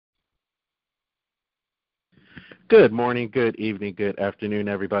Good morning, good evening, good afternoon,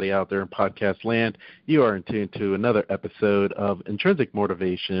 everybody out there in podcast land. You are in tune to another episode of Intrinsic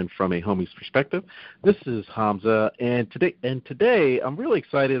Motivation from a Homie's Perspective. This is Hamza, and today I'm really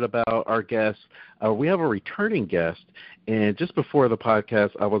excited about our guest. We have a returning guest, and just before the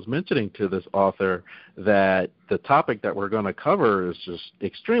podcast, I was mentioning to this author that the topic that we're going to cover is just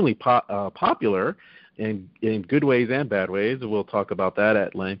extremely popular in good ways and bad ways. We'll talk about that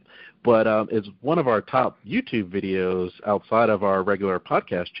at length. But it's one of our top YouTube videos outside of our regular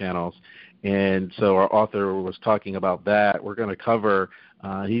podcast channels. And so our author was talking about that. We're going to cover,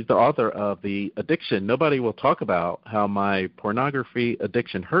 he's the author of The Addiction Nobody Will Talk About, How My Pornography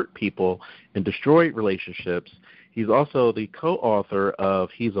Addiction Hurt People and Destroyed Relationships. He's also the co-author of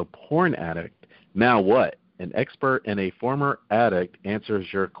He's a Porn Addict, Now What? An expert and a former addict answers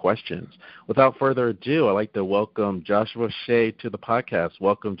your questions. Without further ado, I'd like to welcome Joshua Shea to the podcast.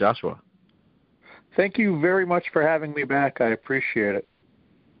 Welcome, Joshua. Thank you very much for having me back. I appreciate it.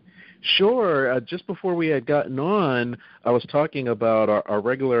 Sure. Just before we had gotten on, I was talking about our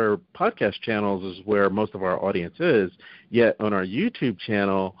regular podcast channels is where most of our audience is, yet on our YouTube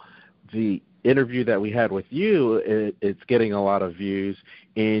channel, the interview that we had with you, it's getting a lot of views,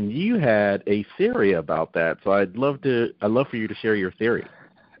 and you had a theory about that. So I'd love for you to share your theory.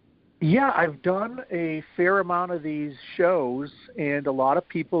 Yeah, I've done a fair amount of these shows, and a lot of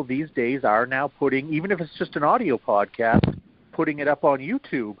people these days are now putting, even if it's just an audio podcast, putting it up on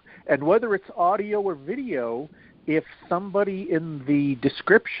YouTube. And whether it's audio or video, if somebody in the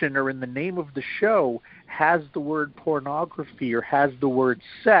description or in the name of the show has the word pornography or has the word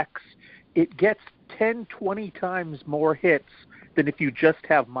sex, it gets 10, 20 times more hits than if you just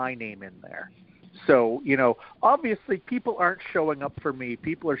have my name in there. So, obviously people aren't showing up for me.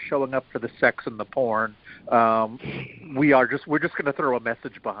 People are showing up for the sex and the porn. We're just going to throw a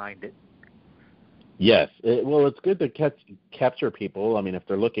message behind it. Yes. It's good to capture people. I mean, if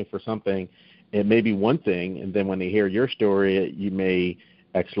they're looking for something, it may be one thing, and then when they hear your story, you may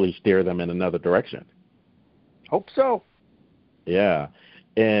actually steer them in another direction. Hope so. Yeah.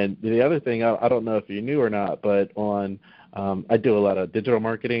 And the other thing, I don't know if you knew or not, but I do a lot of digital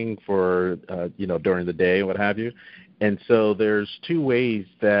marketing for, during the day and what have you. And so there's two ways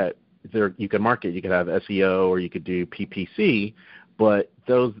that you can market. You could have SEO or you could do PPC, but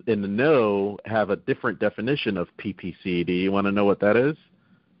those in the know have a different definition of PPC. Do you want to know what that is?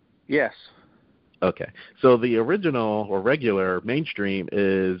 Yes. Okay. So the original or regular mainstream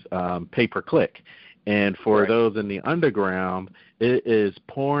is pay-per-click. And for those in the underground, it is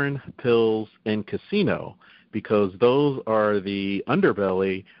porn, pills, and casino, because those are the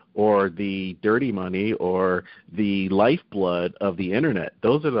underbelly or the dirty money or the lifeblood of the Internet.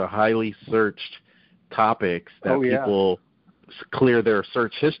 Those are the highly searched topics that people clear their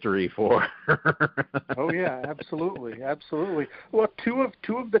search history for. Oh, yeah, absolutely, absolutely. Well, two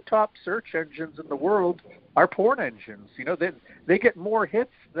of the top search engines in the world are porn engines. They get more hits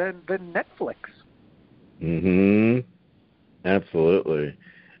than Netflix. Mm-hmm. Absolutely.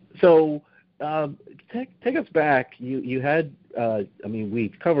 So take us back. You had,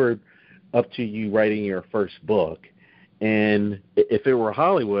 we covered up to you writing your first book. And if it were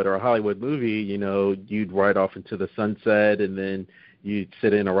Hollywood or a Hollywood movie, you'd ride off into the sunset and then you'd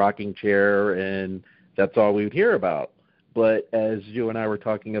sit in a rocking chair and that's all we would hear about. But as you and I were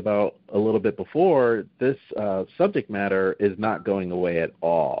talking about a little bit before, this subject matter is not going away at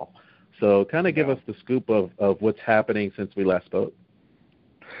all. So kind of give us the scoop of what's happening since we last spoke.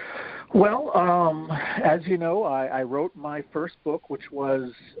 Well, as you know, I wrote my first book, which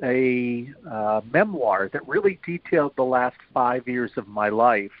was a memoir that really detailed the last 5 years of my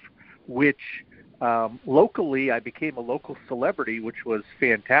life, which locally I became a local celebrity, which was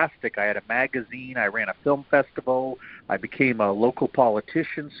fantastic. I had a magazine. I ran a film festival. I became a local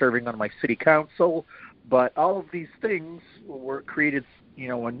politician serving on my city council. But all of these things were created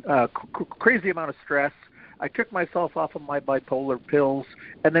crazy amount of stress. I took myself off of my bipolar pills,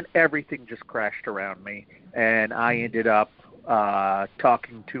 and then everything just crashed around me. And I ended up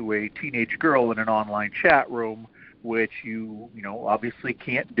talking to a teenage girl in an online chat room, which you obviously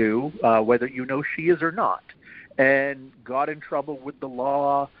can't do, whether you know she is or not. And got in trouble with the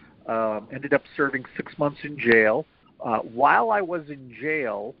law, ended up serving 6 months in jail. While I was in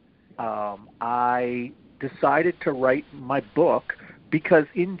jail, I decided to write my book, because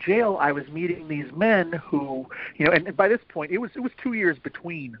in jail I was meeting these men who, and by this point it was 2 years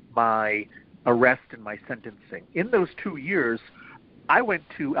between my arrest and my sentencing. In those 2 years, I went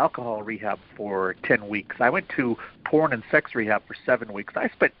to alcohol rehab for 10 weeks. I went to porn and sex rehab for 7 weeks. I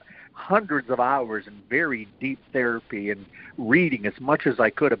spent hundreds of hours in very deep therapy and reading as much as I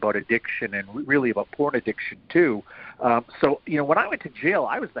could about addiction and really about porn addiction too. So, when I went to jail,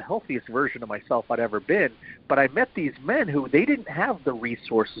 I was the healthiest version of myself I'd ever been. But I met these men who they didn't have the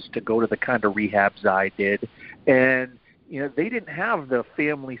resources to go to the kind of rehabs I did. And they didn't have the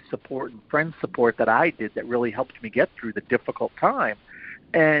family support and friend support that I did that really helped me get through the difficult time.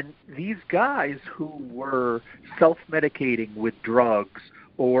 And these guys who were self-medicating with drugs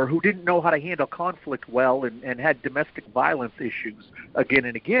or who didn't know how to handle conflict well and had domestic violence issues again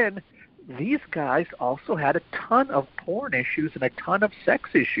and again, these guys also had a ton of porn issues and a ton of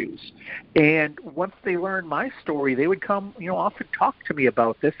sex issues. And once they learned my story, they would come, often talk to me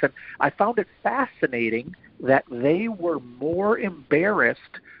about this. And I found it fascinating that they were more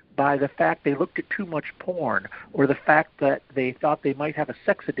embarrassed by the fact they looked at too much porn or the fact that they thought they might have a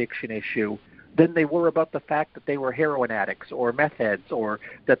sex addiction issue than they were about the fact that they were heroin addicts or meth heads or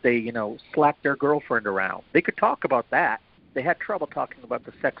that they, slapped their girlfriend around. They could talk about that. They had trouble talking about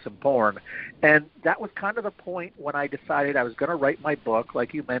the sex and porn. And that was kind of the point when I decided I was going to write my book.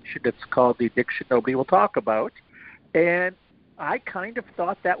 Like you mentioned, it's called The Addiction Nobody Will Talk About. And I kind of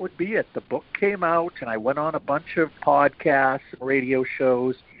thought that would be it. The book came out, and I went on a bunch of podcasts and radio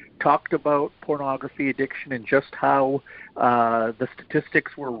shows, talked about pornography addiction and just how the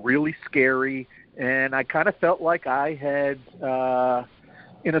statistics were really scary. And I kind of felt like I had,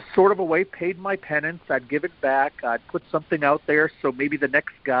 in a sort of a way, paid my penance. I'd give it back. I'd put something out there so maybe the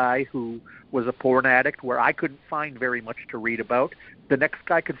next guy who was a porn addict where I couldn't find very much to read about, the next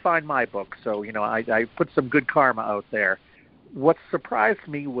guy could find my book. So, I put some good karma out there. What surprised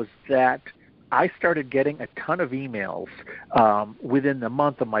me was that I started getting a ton of emails within the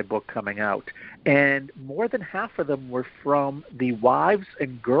month of my book coming out, and more than half of them were from the wives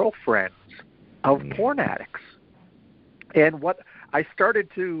and girlfriends of porn addicts. And what I started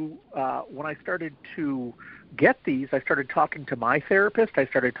to, when I started to get these, I started talking to my therapist. I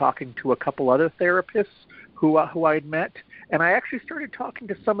started talking to a couple other therapists who I had met. And I actually started talking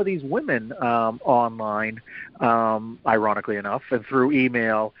to some of these women online, ironically enough, and through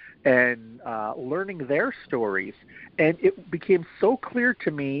email, and learning their stories. And it became so clear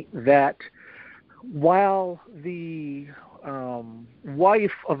to me that while the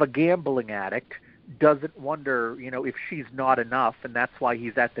wife of a gambling addict doesn't wonder, if she's not enough, and that's why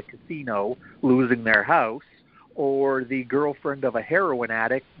he's at the casino losing their house, or the girlfriend of a heroin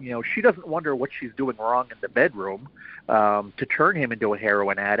addict, she doesn't wonder what she's doing wrong in the bedroom to turn him into a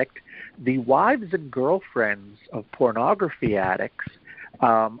heroin addict. The wives and girlfriends of pornography addicts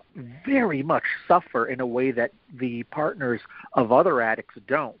very much suffer in a way that the partners of other addicts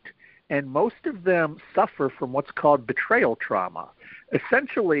don't. And most of them suffer from what's called betrayal trauma.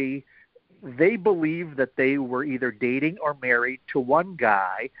 Essentially, they believe that they were either dating or married to one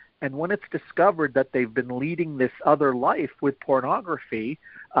guy, and when it's discovered that they've been leading this other life with pornography,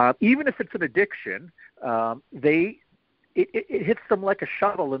 even if it's an addiction, it hits them like a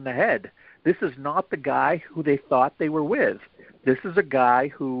shuttle in the head. This is not the guy who they thought they were with. This is a guy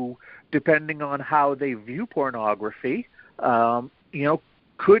who, depending on how they view pornography,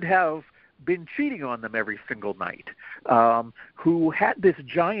 could have been cheating on them every single night, who had this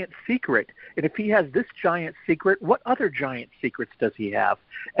giant secret. And if he has this giant secret, what other giant secrets does he have?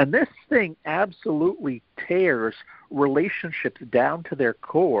 And this thing absolutely tears relationships down to their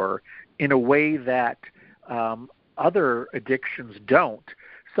core in a way that other addictions don't.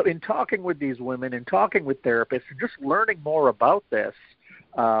 So in talking with these women and talking with therapists and just learning more about this,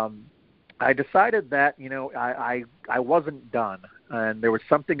 I decided that, I wasn't done and there was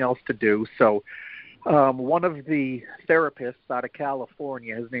something else to do. So one of the therapists out of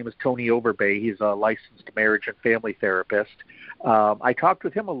California, his name is Tony Overbay. He's a licensed marriage and family therapist. I talked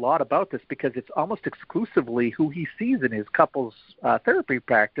with him a lot about this because it's almost exclusively who he sees in his couples therapy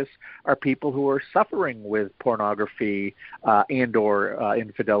practice are people who are suffering with pornography and or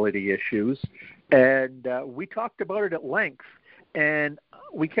infidelity issues. And we talked about it at length. And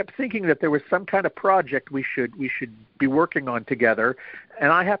we kept thinking that there was some kind of project we should be working on together. And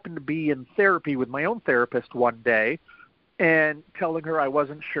I happened to be in therapy with my own therapist one day and telling her I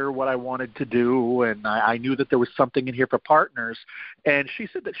wasn't sure what I wanted to do, and I knew that there was something in here for partners. And she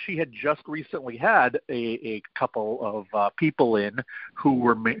said that she had just recently had a couple of people in who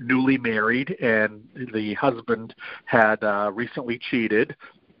were newly married, and the husband had recently cheated,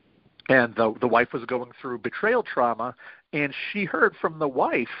 and the wife was going through betrayal trauma. And she heard from the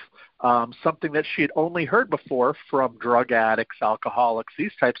wife something that she had only heard before from drug addicts, alcoholics,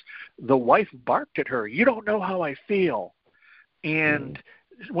 these types. The wife barked at her, "You don't know how I feel." And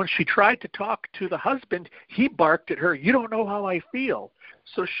when she tried to talk to the husband, he barked at her, "You don't know how I feel."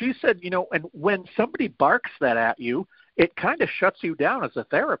 So she said, and when somebody barks that at you, it kind of shuts you down as a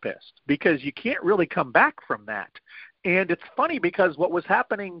therapist because you can't really come back from that. And it's funny because what was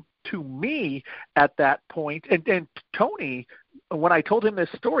happening to me at that point, and Tony, when I told him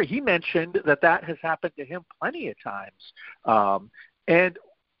this story, he mentioned that has happened to him plenty of times. And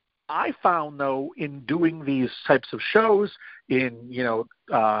I found, though, in doing these types of shows, in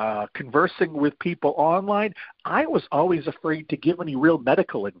conversing with people online, I was always afraid to give any real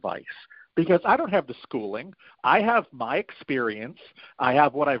medical advice because I don't have the schooling. I have my experience. I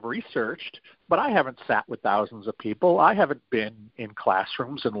have what I've researched, but I haven't sat with thousands of people. I haven't been in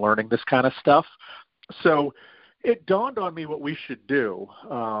classrooms and learning this kind of stuff. So it dawned on me what we should do.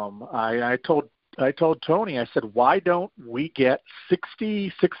 I told Tony, I said, why don't we get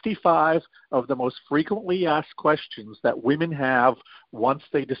 60, 65 of the most frequently asked questions that women have once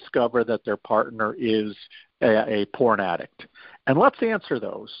they discover that their partner is a porn addict? And let's answer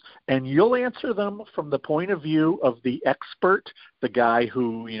those. And you'll answer them from the point of view of the expert, the guy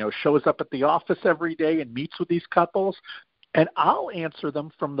who, shows up at the office every day and meets with these couples. And I'll answer them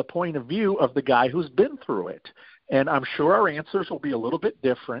from the point of view of the guy who's been through it. And I'm sure our answers will be a little bit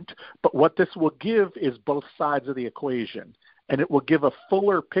different, but what this will give is both sides of the equation. And it will give a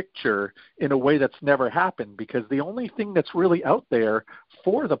fuller picture in a way that's never happened, because the only thing that's really out there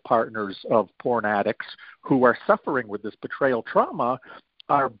for the partners of porn addicts who are suffering with this betrayal trauma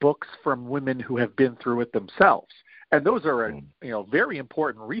are books from women who have been through it themselves. And those are a very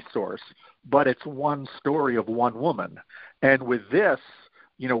important resource, but it's one story of one woman. And with this,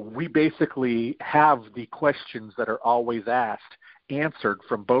 we basically have the questions that are always asked answered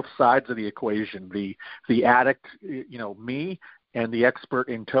from both sides of the equation, the addict, me, and the expert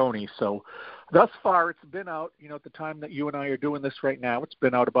in Tony. So thus far, it's been out, at the time that you and I are doing this right now, it's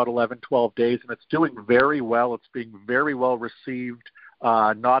been out about 11, 12 days, and it's doing very well. It's being very well received,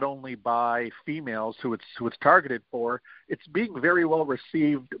 not only by females who it's targeted for, it's being very well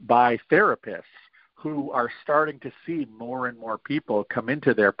received by therapists who are starting to see more and more people come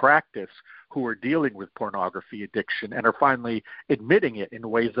into their practice who are dealing with pornography addiction and are finally admitting it in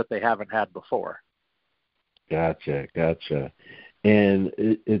ways that they haven't had before. Gotcha. And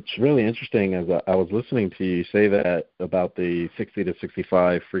it's really interesting, as I was listening to you say that about the 60 to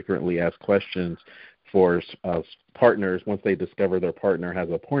 65 frequently asked questions for partners once they discover their partner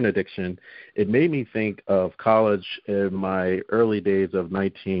has a porn addiction. It made me think of college in my early days of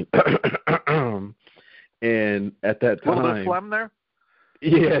 19. And at that time, a little bit of phlegm there?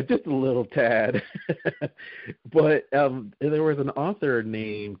 Yeah, just a little tad. But there was an author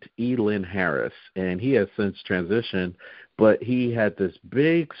named E. Lynn Harris, and he has since transitioned, but he had this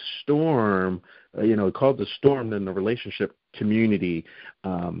big storm, called the storm in the relationship community.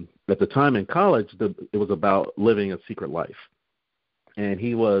 At the time in college, it was about living a secret life. And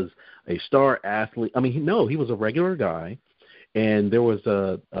he was a star athlete. He was a regular guy, and there was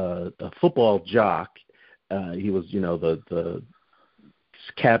a football jock. He was, the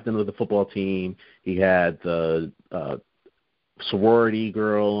captain of the football team. He had the sorority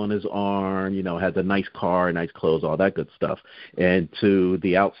girl on his arm, had the nice car, nice clothes, all that good stuff. And to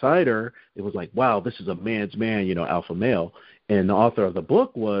the outsider, it was like, wow, this is a man's man, alpha male. And the author of the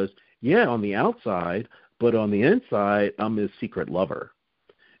book was, yeah, on the outside, but on the inside, I'm his secret lover.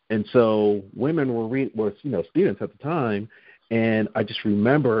 And so women were students at the time. And I just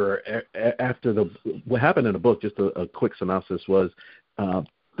remember after what happened in the book, just a quick synopsis was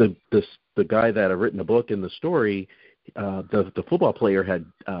the guy that had written the book in the story, the football player had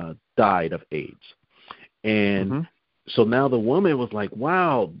died of AIDS. And so now the woman was like,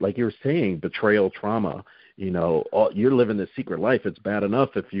 wow, like you were saying, betrayal trauma, you're living this secret life. It's bad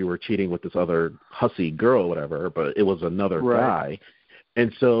enough if you were cheating with this other hussy girl or whatever, but it was another guy.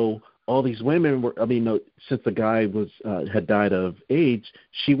 And so all these women were, since the guy had died of AIDS,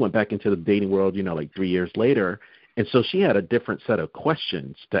 she went back into the dating world, like 3 years later. And so she had a different set of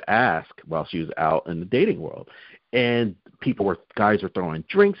questions to ask while she was out in the dating world. And guys were throwing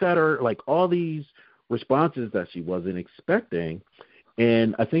drinks at her, like all these responses that she wasn't expecting.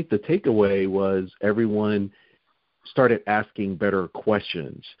 And I think the takeaway was everyone started asking better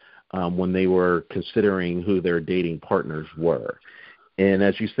questions when they were considering who their dating partners were. And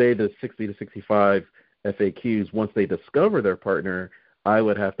as you say, the 60 to 65 FAQs, once they discover their partner, I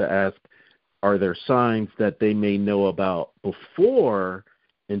would have to ask, are there signs that they may know about before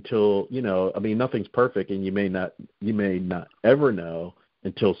until, nothing's perfect and you may not ever know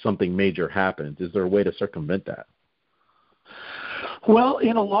until something major happens. Is there a way to circumvent that? Well,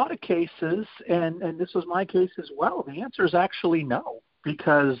 in a lot of cases, and this was my case as well, the answer is actually no.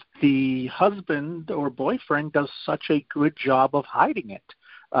 because the husband or boyfriend does such a good job of hiding it.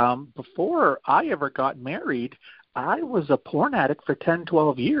 Before I ever got married, I was a porn addict for 10,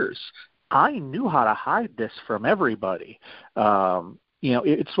 12 years. I knew how to hide this from everybody.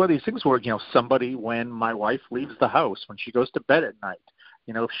 It's one of these things where, somebody, when my wife leaves the house, when she goes to bed at night,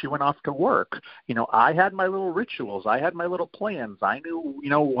 if she went off to work, I had my little rituals. I had my little plans. I knew,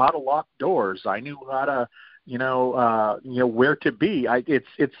 how to lock doors. I knew how to, where to be.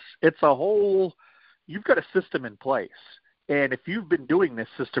 It's a whole, you've got a system in place. And if you've been doing this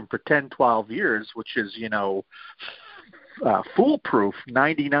system for 10, 12 years, which is, foolproof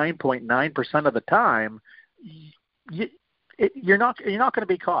 99.9% of the time, you're not going to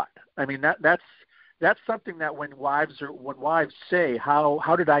be caught. I mean, that's something that when wives say,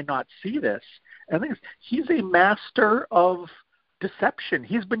 how did I not see this? And I think he's a master of deception.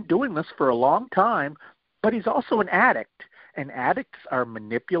 He's been doing this for a long time, but he's also an addict. And addicts are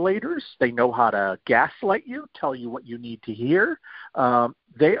manipulators. They know how to gaslight you, tell you what you need to hear.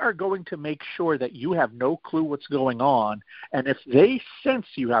 They are going to make sure that you have no clue what's going on. And if they sense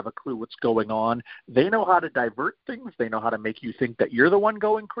you have a clue what's going on, they know how to divert things. They know how to make you think that you're the one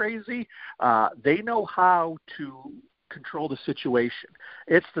going crazy. They know how to control the situation.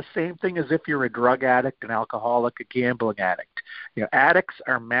 It's the same thing as if you're a drug addict, an alcoholic, a gambling addict. Addicts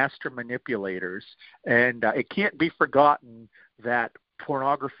are master manipulators, and it can't be forgotten that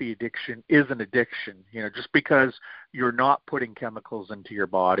pornography addiction is an addiction. Just because you're not putting chemicals into your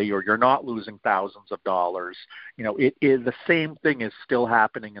body or you're not losing thousands of dollars, it is the same thing is still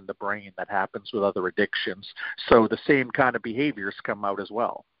happening in the brain that happens with other addictions. So the same kind of behaviors come out as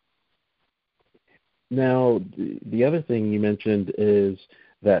well. Now, the other thing you mentioned is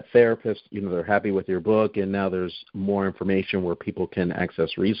that therapists, they're happy with your book, and now there's more information where people can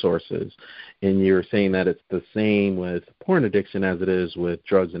access resources. And you're saying that it's the same with porn addiction as it is with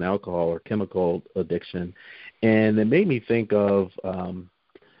drugs and alcohol or chemical addiction. And it made me think of,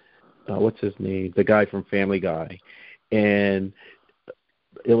 what's his name, the guy from Family Guy. And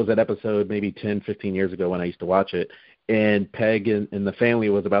it was an episode maybe 10, 15 years ago when I used to watch it. And Peg and the family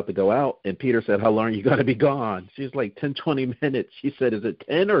was about to go out, and Peter said, how long are you going to be gone? She's like, 10, 20 minutes. She said, is it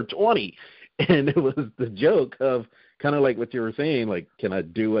 10 or 20? And it was the joke of kind of like what you were saying, like, can I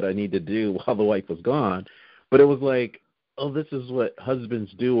do what I need to do while the wife was gone? But it was like, oh, this is what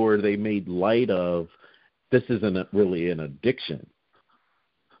husbands do, or they made light of, this isn't really an addiction.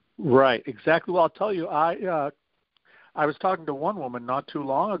 Right, exactly. Well, I'll tell you, I was talking to one woman not too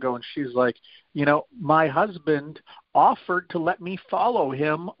long ago, and she's like, my husband offered to let me follow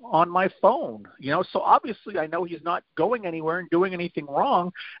him on my phone. So obviously I know he's not going anywhere and doing anything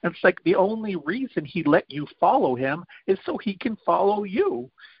wrong. And it's like the only reason he let you follow him is so he can follow you.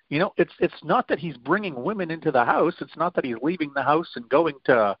 It's not that he's bringing women into the house. It's not that he's leaving the house and going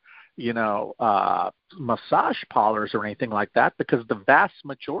to, massage parlors or anything like that, because the vast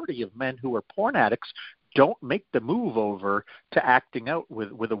majority of men who are porn addicts don't make the move over to acting out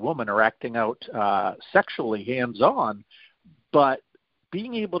with a woman or acting out sexually hands-on. But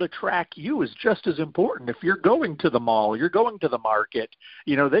being able to track you is just as important. If you're going to the mall, you're going to the market,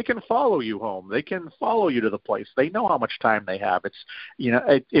 they can follow you home. They can follow you to the place. They know how much time they have.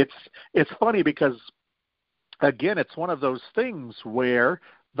 It's funny because, again, it's one of those things where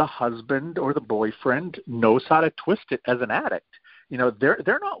the husband or the boyfriend knows how to twist it as an addict.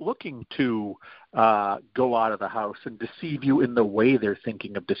 They're not looking to go out of the house and deceive you in the way they're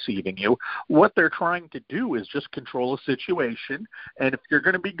thinking of deceiving you. What they're trying to do is just control a situation. And if you're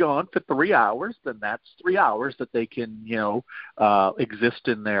going to be gone for 3 hours, then that's 3 hours that they can, exist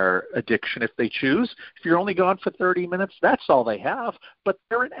in their addiction if they choose. If you're only gone for 30 minutes, that's all they have. But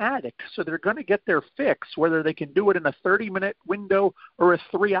they're an addict, so they're going to get their fix, whether they can do it in a 30-minute window or a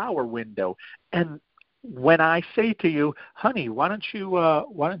 3-hour window. And when I say to you, honey, why don't you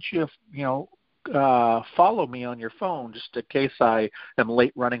follow me on your phone just in case I am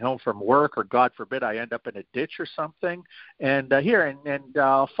late running home from work, or God forbid I end up in a ditch or something, and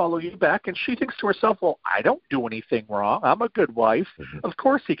I'll follow you back. And she thinks to herself, well, I don't do anything wrong. I'm a good wife. Mm-hmm. Of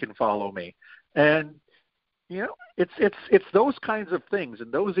course he can follow me. And it's those kinds of things,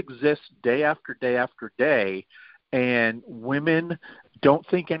 and those exist day after day after day. And women don't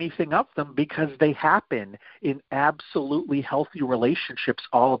think anything of them because they happen in absolutely healthy relationships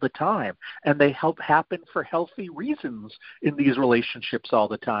all the time. And they happen for healthy reasons in these relationships all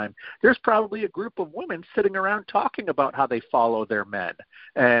the time. There's probably a group of women sitting around talking about how they follow their men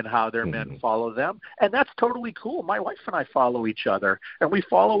and how their men follow them. And that's totally cool. My wife and I follow each other, and we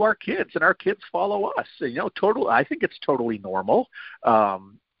follow our kids, and our kids follow us. I think it's totally normal.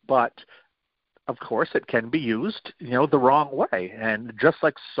 But of course, it can be used, the wrong way, and just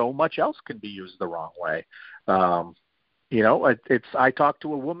like so much else can be used the wrong way. I talked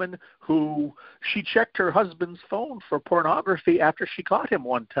to a woman who she checked her husband's phone for pornography after she caught him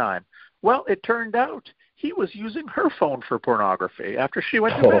one time. Well, it turned out he was using her phone for pornography after she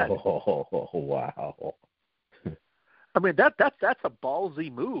went to bed. Oh, wow. I mean, that's a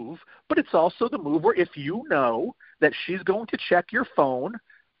ballsy move, but it's also the move where if you know that she's going to check your phone,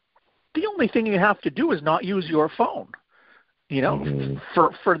 the only thing you have to do is not use your phone.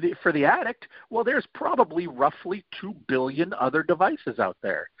 For the addict, well, there's probably roughly 2 billion other devices out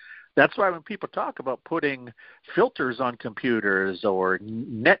there. That's why when people talk about putting filters on computers or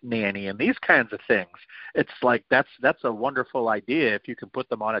net nanny and these kinds of things, it's like that's a wonderful idea if you can put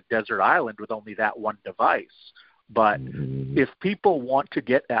them on a desert island with only that one device. But if people want to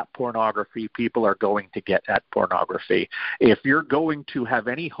get at pornography, people are going to get at pornography. If you're going to have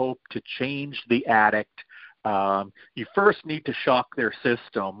any hope to change the addict, you first need to shock their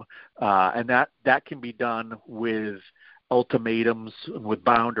system, and that can be done with ultimatums, with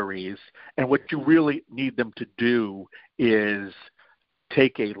boundaries. And what you really need them to do is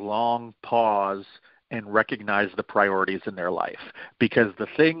take a long pause and recognize the priorities in their life. Because the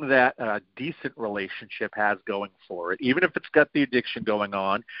thing that a decent relationship has going for it, even if it's got the addiction going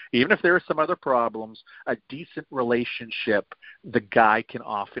on, even if there are some other problems, a decent relationship, the guy can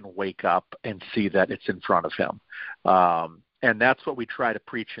often wake up and see that it's in front of him. And that's what we try to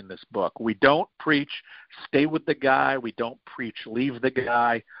preach in this book. We don't preach stay with the guy. We don't preach leave the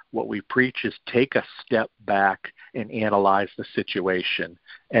guy. What we preach is take a step back and analyze the situation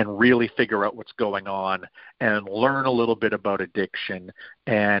and really figure out what's going on and learn a little bit about addiction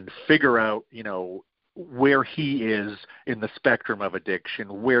and figure out, where he is in the spectrum of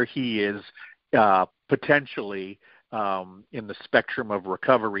addiction, where he is potentially in the spectrum of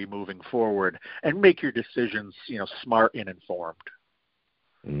recovery moving forward, and make your decisions, smart and informed.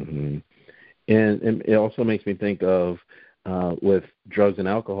 Mm-hmm. And it also makes me think of with drugs and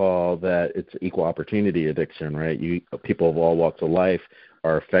alcohol that it's equal opportunity addiction, right? People of all walks of life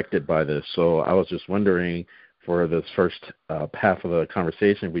are affected by this. So I was just wondering, for this first half of the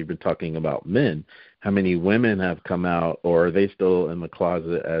conversation, we've been talking about men. How many women have come out, or are they still in the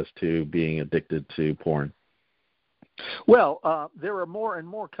closet as to being addicted to porn? Well, there are more and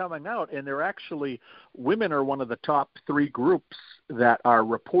more coming out, and women are one of the top 3 groups that are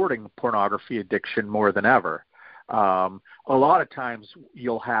reporting pornography addiction more than ever. A lot of times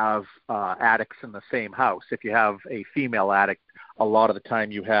you'll have addicts in the same house. If you have a female addict, a lot of the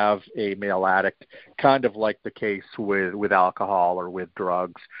time you have a male addict, kind of like the case with alcohol or with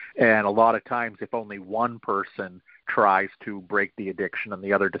drugs. And a lot of times if only one person tries to break the addiction and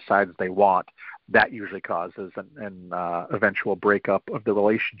the other decides they want, that usually causes an eventual breakup of the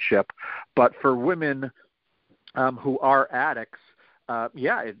relationship. But for women who are addicts,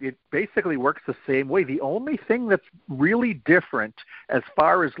 it basically works the same way. The only thing that's really different as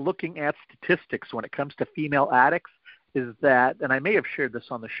far as looking at statistics when it comes to female addicts is that, and I may have shared this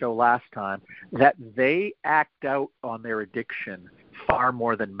on the show last time, that they act out on their addiction far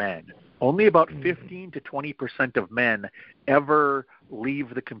more than men. Only about 15 to 20% of men ever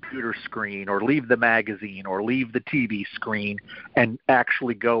leave the computer screen or leave the magazine or leave the TV screen and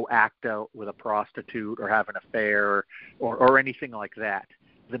actually go act out with a prostitute or have an affair or anything like that.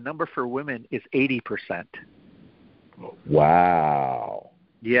 The number for women is 80%. Wow.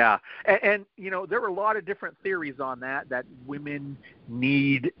 Yeah, and there are a lot of different theories on that women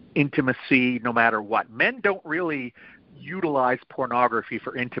need intimacy no matter what. Men don't really utilize pornography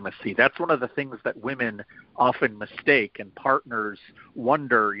for intimacy. That's one of the things that women often mistake, and partners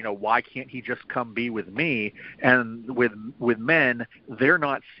wonder, why can't he just come be with me? And with men, they're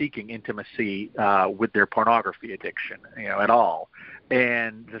not seeking intimacy with their pornography addiction, at all.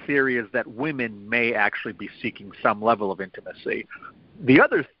 And the theory is that women may actually be seeking some level of intimacy.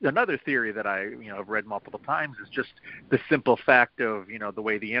 Another theory that I have read multiple times is just the simple fact of the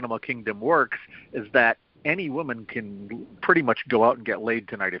way the animal kingdom works is that any woman can pretty much go out and get laid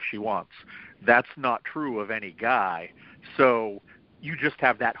tonight if she wants. That's not true of any guy. So you just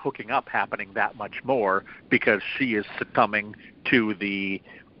have that hooking up happening that much more because she is succumbing to the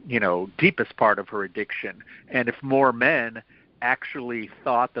deepest part of her addiction. And if more men actually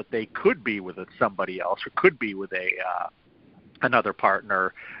thought that they could be with somebody else or could be with another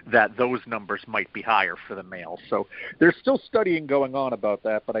partner, that those numbers might be higher for the males. So there's still studying going on about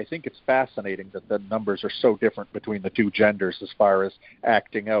that, but I think it's fascinating that the numbers are so different between the two genders as far as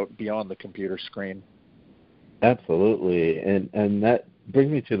acting out beyond the computer screen. Absolutely. And that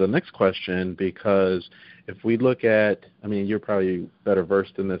brings me to the next question, because if we look at, I mean, you're probably better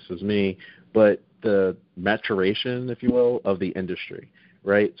versed in this as me, but the maturation, if you will, of the industry,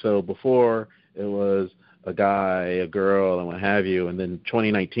 right? So before it was a guy, a girl, and what have you, and then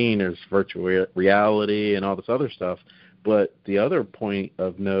 2019 there's virtual reality and all this other stuff. But the other point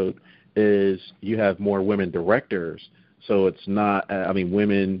of note is you have more women directors. So it's not, I mean,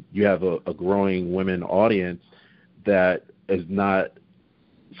 women, you have a growing women audience that is not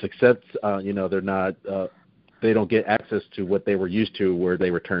success, they're not, they don't get access to what they were used to where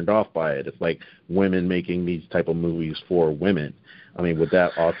they were turned off by it. It's like women making these type of movies for women. I mean, would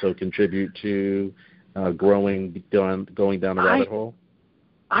that also contribute to going down the rabbit hole?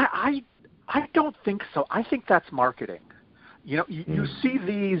 I don't think so. I think that's marketing. You see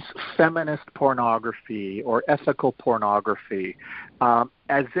these feminist pornography or ethical pornography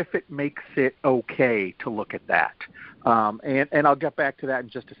as if it makes it okay to look at that. And I'll get back to that in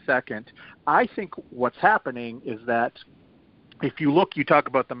just a second. I think what's happening is that if you talk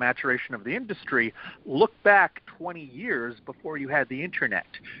about the maturation of the industry, look back 20 years before you had the internet.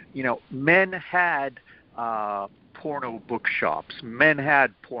 Men had porno bookshops. Men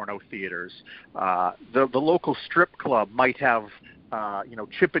had porno theaters. The local strip club might have,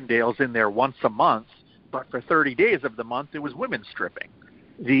 Chippendales in there once a month, but for 30 days of the month, it was women stripping.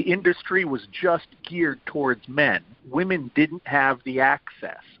 The industry was just geared towards men. Women didn't have the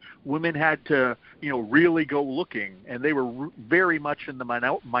access. Women had to, really go looking, and they were very much in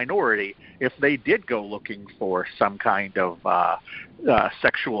the minority if they did go looking for some kind of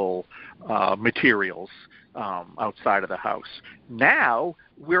sexual materials outside of the house. Now,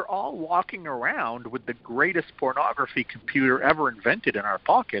 we're all walking around with the greatest pornography computer ever invented in our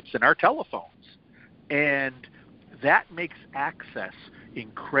pockets, in our telephones. And that makes access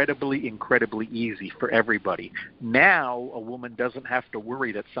incredibly, incredibly easy for everybody. Now a woman doesn't have to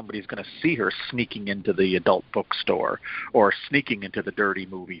worry that somebody's going to see her sneaking into the adult bookstore or sneaking into the dirty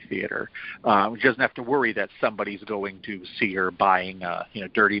movie theater. She doesn't have to worry that somebody's going to see her buying a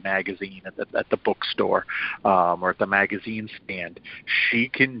dirty magazine at the bookstore or at the magazine stand. She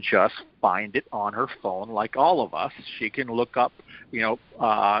can just find it on her phone like all of us. She can look up,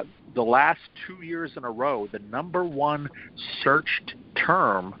 the last 2 years in a row, the number one searched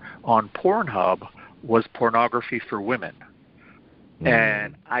term on Pornhub was pornography for women.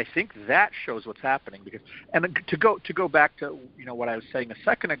 And I think that shows what's happening. And to go back to what I was saying a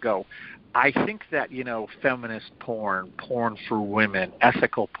second ago, I think that feminist porn for women,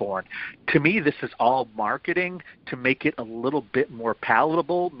 ethical porn, to me this is all marketing to make it a little bit more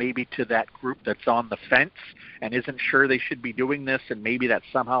palatable, maybe to that group that's on the fence and isn't sure they should be doing this, and maybe that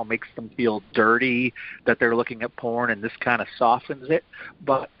somehow makes them feel dirty that they're looking at porn, and this kind of softens it.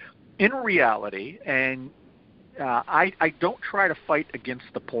 But in reality, and I don't try to fight against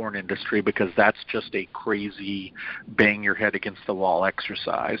the porn industry because that's just a crazy bang your head against the wall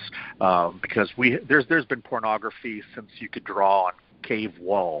exercise. Because there's been pornography since you could draw on cave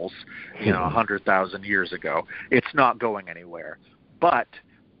walls, 100,000 years ago. It's not going anywhere. But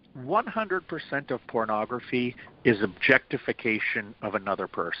 100% of pornography is objectification of another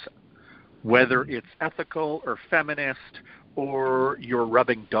person, whether it's ethical or feminist or you're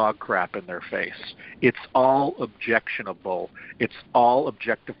rubbing dog crap in their face. It's all objectionable. It's all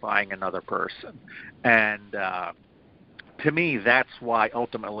objectifying another person. And to me, that's why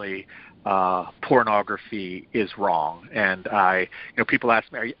ultimately pornography is wrong. And people ask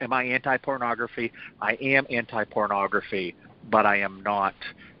me, am I anti-pornography? I am anti-pornography, but I am not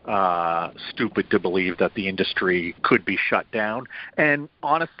stupid to believe that the industry could be shut down. And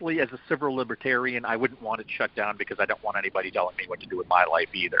honestly, as a civil libertarian, I wouldn't want it shut down because I don't want anybody telling me what to do with my life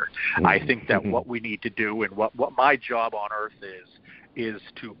either. I think that what we need to do, and what my job on earth is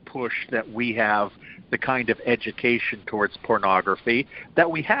to push that we have the kind of education towards pornography that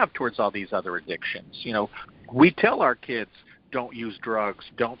we have towards all these other addictions. We tell our kids, don't use drugs,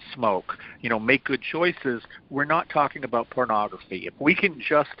 don't smoke, make good choices. We're not talking about pornography. If we can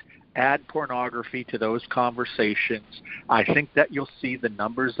just add pornography to those conversations, I think that you'll see the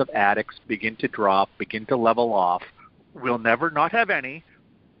numbers of addicts begin to drop, begin to level off. We'll never not have any.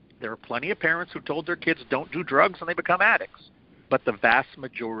 There are plenty of parents who told their kids don't do drugs and they become addicts. But the vast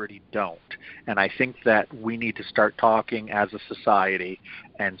majority don't. And I think that we need to start talking as a society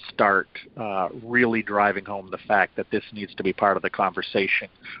and start really driving home the fact that this needs to be part of the conversation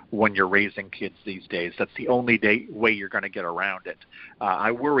when you're raising kids these days. That's the only way you're going to get around it.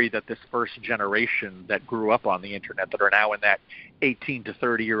 I worry that this first generation that grew up on the internet, that are now in that 18 to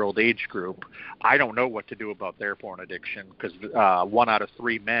 30-year-old age group, I don't know what to do about their porn addiction, because 1 out of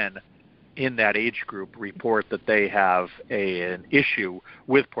 3 men in that age group report that they have an issue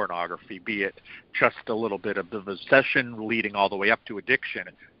with pornography, be it just a little bit of the obsession leading all the way up to addiction,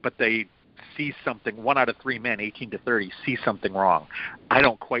 but they see something. 1 out of 3 men, 18 to 30, see something wrong. I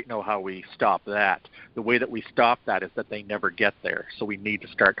don't quite know how we stop that. The way that we stop that is that they never get there, so we need to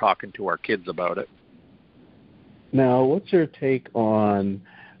start talking to our kids about it. Now, what's your take on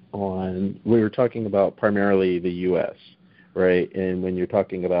we were talking about primarily the U.S., right? And when you're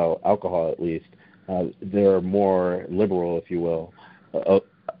talking about alcohol, at least, they're more liberal, if you will,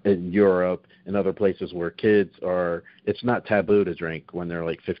 in Europe and other places where kids are, it's not taboo to drink when they're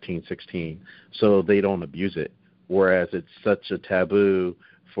like 15, 16, so they don't abuse it. Whereas it's such a taboo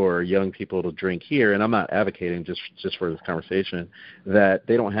for young people to drink here, and I'm not advocating just for this conversation, that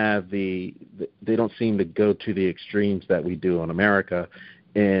they don't seem to go to the extremes that we do in America,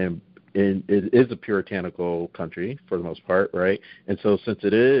 and it is a puritanical country for the most part, right? And so since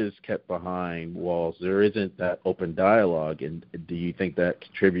it is kept behind walls, there isn't that open dialogue, and do you think that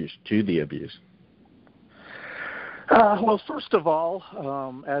contributes to the abuse? Well, first of all,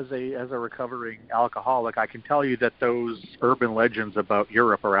 as a recovering alcoholic, I can tell you that those urban legends about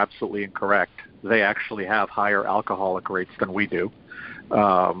Europe are absolutely incorrect. They actually have higher alcoholic rates than we do.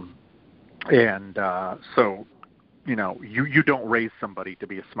 So, you know, you don't raise somebody to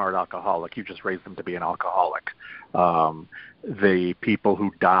be a smart alcoholic. You just raise them to be an alcoholic. The people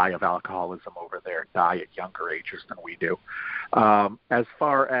who die of alcoholism over there die at younger ages than we do. As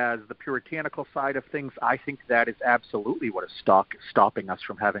far as the puritanical side of things, I think that is absolutely what is stopping us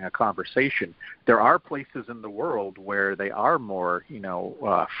from having a conversation. There are places in the world where they are more,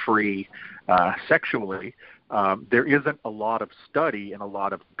 free sexually. There isn't a lot of study in a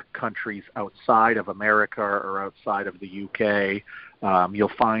lot of countries outside of America or outside of the UK.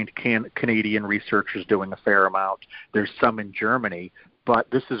 You'll find Canadian researchers doing a fair amount. There's some in Germany,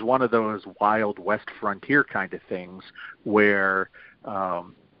 but this is one of those Wild West frontier kind of things where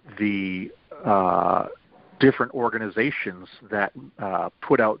the different organizations that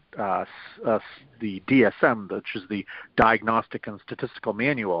put out the DSM, which is the Diagnostic and Statistical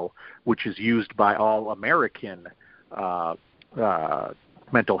Manual, which is used by all American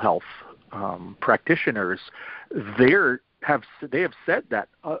mental health practitioners, they have said that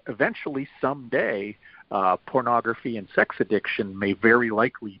eventually someday pornography and sex addiction may very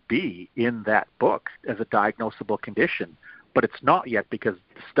likely be in that book as a diagnosable condition, but it's not yet because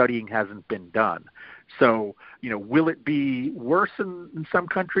the studying hasn't been done. So, will it be worse in some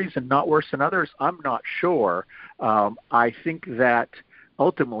countries and not worse in others? I'm not sure. I think that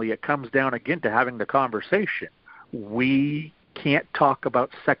ultimately it comes down again to having the conversation. We can't talk about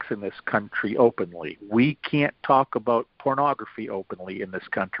sex in this country openly. We can't talk about pornography openly in this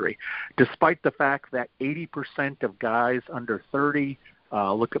country, despite the fact that 80% of guys under 30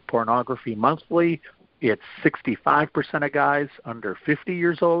 look at pornography monthly. It's 65% of guys under 50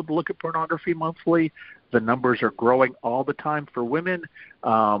 years old look at pornography monthly. The numbers are growing all the time for women.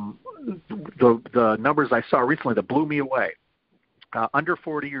 The numbers I saw recently that blew me away. Under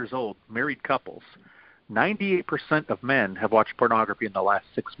 40 years old, married couples, 98% of men have watched pornography in the last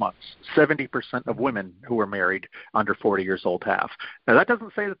 6 months. 70% of women who are married under 40 years old have. Now, that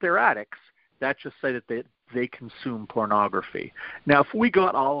doesn't say that they're addicts. That just say that they consume pornography. Now, if we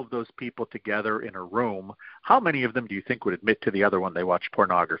got all of those people together in a room, how many of them do you think would admit to the other one they watch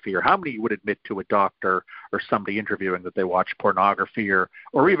pornography? Or how many would admit to a doctor or somebody interviewing that they watch pornography, or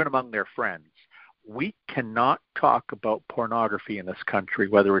even among their friends? We cannot talk about pornography in this country,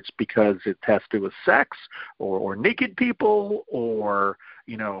 whether it's because it has to do with sex or naked people or,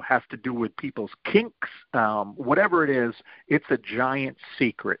 has to do with people's kinks. Whatever it is, it's a giant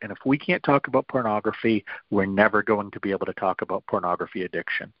secret. And if we can't talk about pornography, we're never going to be able to talk about pornography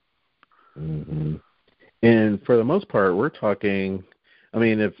addiction. Mm-hmm. And for the most part, we're talking,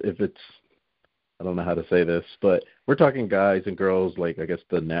 if it's, I don't know how to say this, but we're talking guys and girls, like, I guess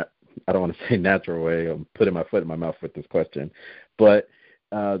I don't want to say natural way. I'm putting my foot in my mouth with this question. But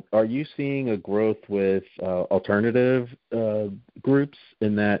are you seeing a growth with alternative groups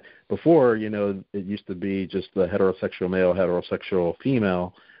in that before, it used to be just the heterosexual male, heterosexual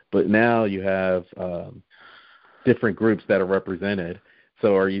female, but now you have different groups that are represented.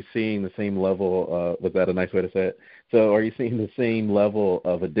 So are you seeing the same level, was that a nice way to say it? So are you seeing the same level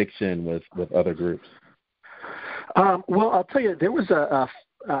of addiction with other groups? Well, I'll tell you, there was a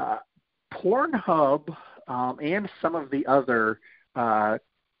Pornhub and some of the other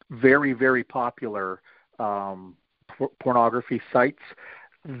very, very popular pornography sites.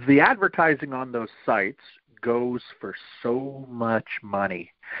 The advertising on those sites goes for so much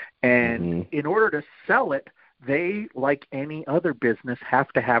money. And in order to sell it, they, like any other business, have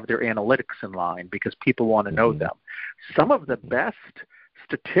to have their analytics in line because people want to know them. Some of the best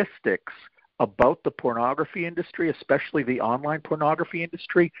statistics about the pornography industry, especially the online pornography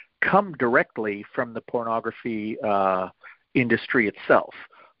industry, come directly from the pornography industry itself.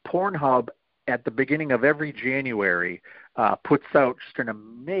 Pornhub, at the beginning of every January, puts out just an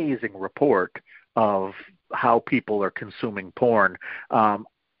amazing report of how people are consuming porn.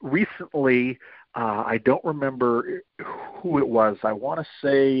 Recently, I don't remember who it was. I want to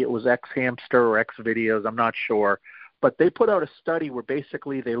say it was X Hamster or X Videos. I'm not sure. But they put out a study where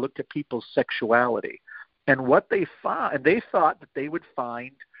basically they looked at people's sexuality. And what they found, they thought that they would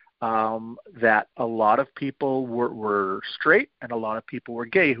find that a lot of people were straight and a lot of people were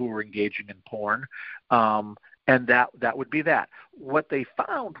gay who were engaging in porn. And that would be that. What they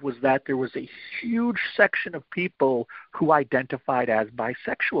found was that there was a huge section of people who identified as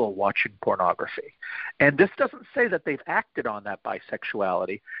bisexual watching pornography. And this doesn't say that they've acted on that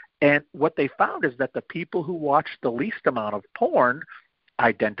bisexuality. And what they found is that the people who watch the least amount of porn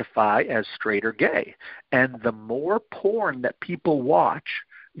identify as straight or gay. And the more porn that people watch,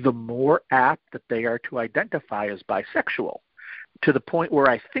 the more apt that they are to identify as bisexual, to the point where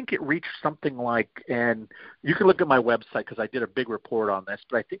I think it reached something like, and you can look at my website because I did a big report on this,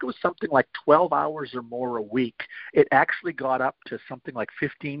 but I think it was something like 12 hours or more a week. It actually got up to something like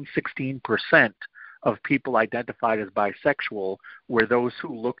 16% of people identified as bisexual, where those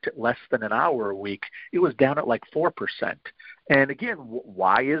who looked at less than an hour a week, it was down at like 4%. And again,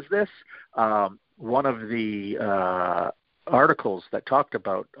 why is this? One of the articles that talked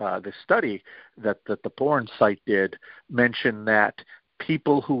about this study that the porn site did mentioned that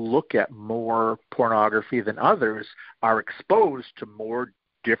people who look at more pornography than others are exposed to more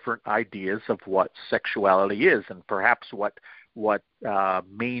different ideas of what sexuality is, and perhaps what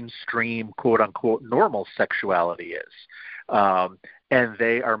mainstream, quote-unquote, normal sexuality is. And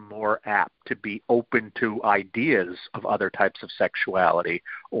they are more apt to be open to ideas of other types of sexuality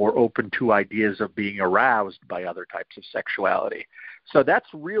or open to ideas of being aroused by other types of sexuality. So that's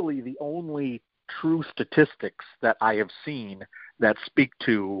really the only true statistics that I have seen that speak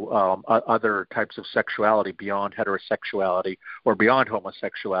to other types of sexuality beyond heterosexuality or beyond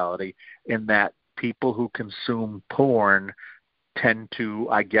homosexuality, in that people who consume porn tend to,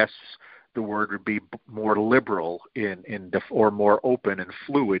 I guess the word would be, more liberal or more open and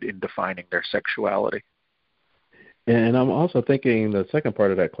fluid in defining their sexuality. And I'm also thinking the second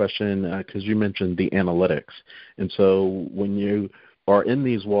part of that question, because you mentioned the analytics. And so when you are in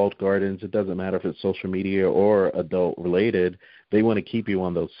these walled gardens, it doesn't matter if it's social media or adult related, they want to keep you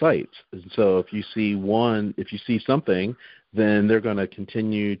on those sites. And so if you see something, then they're going to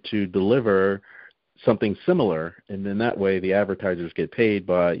continue to deliver something similar, and then that way the advertisers get paid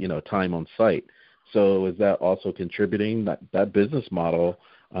by time on site. So is that also contributing? That business model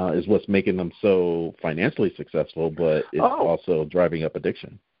is what's making them so financially successful, but it's also driving up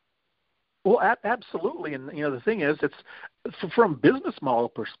addiction. Well, absolutely. And the thing is, it's from business model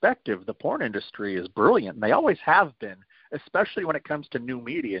perspective, the porn industry is brilliant, and they always have been, especially when it comes to new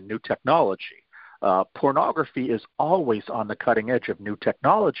media and new technology. Pornography is always on the cutting edge of new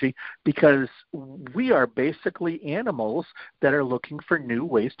technology because we are basically animals that are looking for new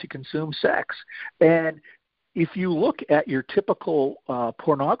ways to consume sex. And if you look at your typical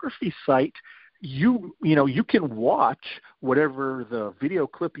pornography site, you can watch whatever the video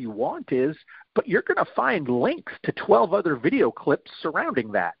clip you want is, but you're going to find links to 12 other video clips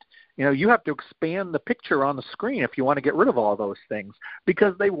surrounding that. You have to expand the picture on the screen if you want to get rid of all those things,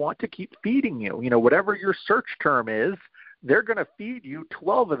 because they want to keep feeding you. Whatever your search term is, they're going to feed you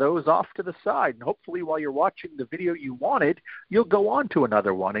 12 of those off to the side. And hopefully while you're watching the video you wanted, you'll go on to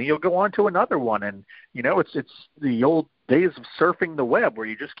another one, and you'll go on to another one. And, it's the old days of surfing the web where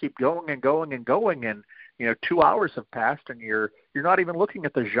you just keep going and going and going. And, 2 hours have passed and you're not even looking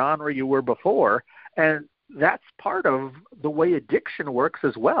at the genre you were before. And that's part of the way addiction works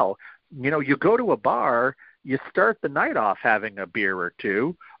as well. You go to a bar, you start the night off having a beer or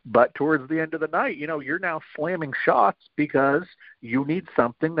two, but towards the end of the night, you're now slamming shots because you need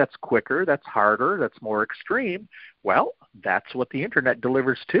something that's quicker, that's harder, that's more extreme. Well, that's what the internet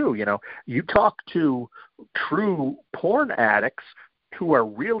delivers too. You talk to true porn addicts who are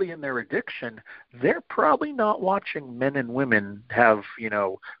really in their addiction, they're probably not watching men and women have,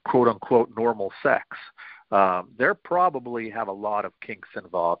 quote unquote, normal sex. They probably have a lot of kinks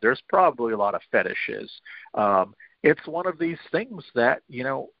involved. There's probably a lot of fetishes. It's one of these things that,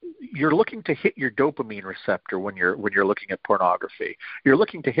 you're looking to hit your dopamine receptor when you're looking at pornography. You're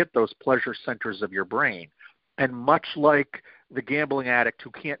looking to hit those pleasure centers of your brain. And much like the gambling addict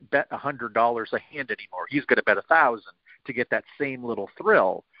who can't bet $100 a hand anymore, he's going to bet 1,000 to get that same little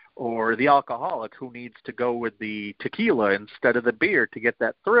thrill. Or the alcoholic who needs to go with the tequila instead of the beer to get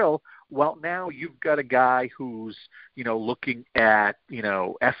that thrill. Well, now you've got a guy who's, looking at,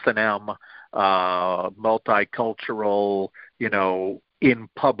 S&M, multicultural, in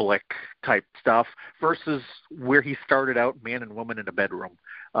public type stuff versus where he started out, man and woman in a bedroom.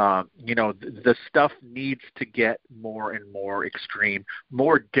 The stuff needs to get more and more extreme,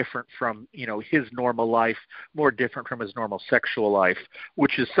 more different from, his normal life, more different from his normal sexual life,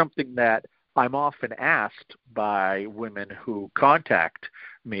 which is something that I'm often asked by women who contact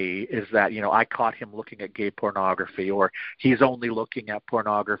me is that, I caught him looking at gay pornography, or he's only looking at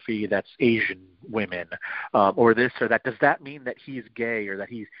pornography that's Asian women, or this or that. Does that mean that he's gay or that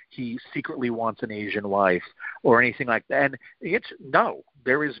he secretly wants an Asian wife or anything like that? And no,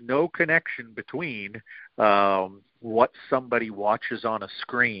 there is no connection between what somebody watches on a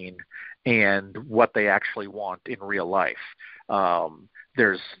screen and what they actually want in real life.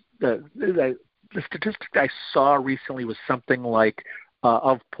 There's the statistic I saw recently was something like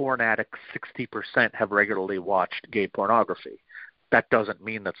of porn addicts, 60% have regularly watched gay pornography. That doesn't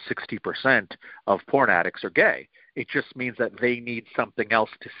mean that 60% of porn addicts are gay. It just means that they need something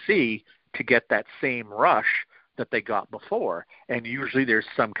else to see to get that same rush that they got before. And usually there's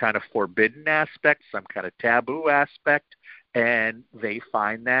some kind of forbidden aspect, some kind of taboo aspect, and they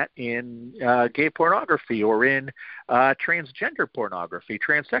find that in gay pornography or in transgender pornography,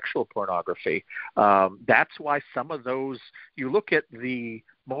 transsexual pornography. That's why some of those, you look at the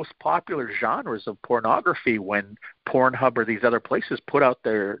most popular genres of pornography when Pornhub or these other places put out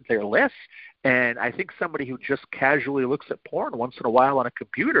their lists, and I think somebody who just casually looks at porn once in a while on a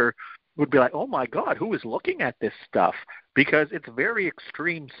computer would be like, oh my God, who is looking at this stuff? Because it's very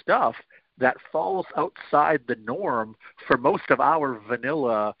extreme stuff that falls outside the norm for most of our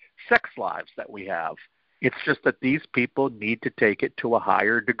vanilla sex lives that we have. It's just that these people need to take it to a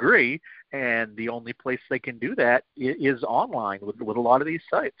higher degree, and the only place they can do that is online with a lot of these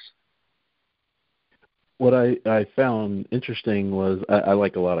sites. What I found interesting was I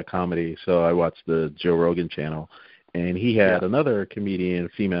like a lot of comedy, so I watched the Joe Rogan channel, and he had another comedian,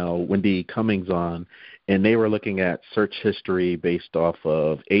 female, Wendy Cummings, on, and they were looking at search history based off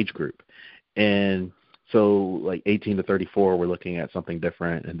of age group. And so like 18 to 34, we're looking at something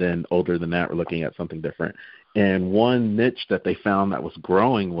different, and then older than that, we're looking at something different. And one niche that they found that was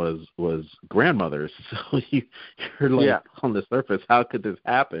growing was grandmothers. So you're like, on the surface, how could this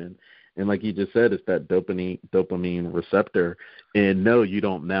happen? And like you just said, it's that dopamine receptor. And no, you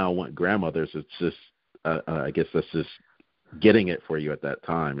don't now want grandmothers. It's just, I guess that's just getting it for you at that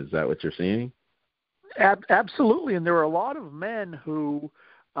time. Is that what you're seeing? Absolutely. And there are a lot of men who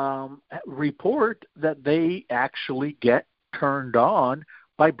report that they actually get turned on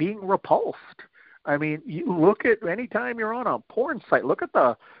by being repulsed. I mean, you look at any time you're on a porn site, look at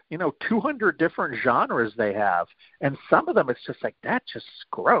the, 200 different genres they have. And some of them it's just like, that's just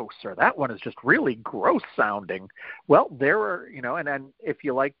gross, or that one is just really gross sounding. Well, there are, and then if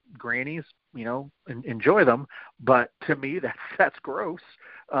you like grannies, enjoy them. But to me, that's gross.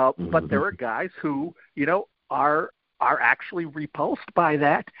 But there are guys who, are actually repulsed by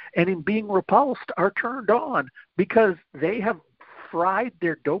that, and in being repulsed are turned on because they have fried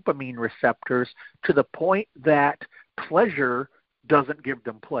their dopamine receptors to the point that pleasure doesn't give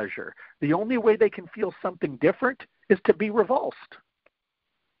them pleasure. The only way they can feel something different is to be revulsed.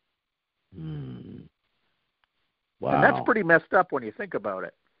 Wow. And that's pretty messed up when you think about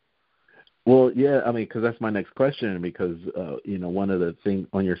it. Well, yeah, I mean, because that's my next question, because, one of the things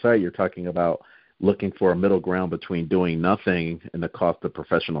on your site, you're talking about looking for a middle ground between doing nothing and the cost of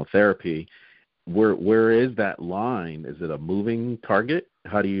professional therapy. Where is that line? Is it a moving target?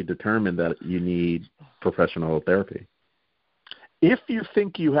 How do you determine that you need professional therapy? If you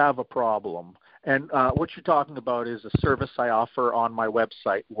think you have a problem, and what you're talking about is a service I offer on my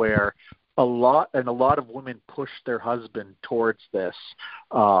website where a lot of women push their husband towards this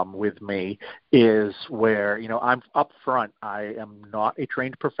with me, is where, I'm upfront. I am not a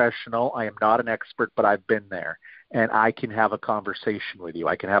trained professional. I am not an expert, but I've been there. And I can have a conversation with you.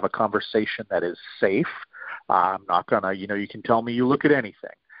 I can have a conversation that is safe. I'm not going to, you can tell me you look at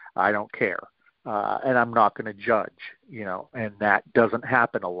anything. I don't care. And I'm not going to judge, and that doesn't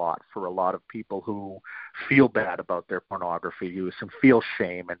happen a lot for a lot of people who feel bad about their pornography use and feel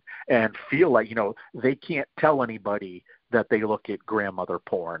shame and feel like, they can't tell anybody that they look at grandmother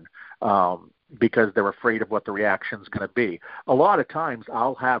porn because they're afraid of what the reaction is going to be. A lot of times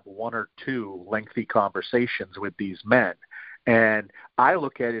I'll have one or two lengthy conversations with these men, and I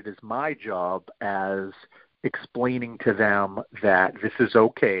look at it as my job as explaining to them that this is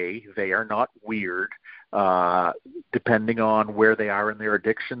okay. They are not weird. Depending on where they are in their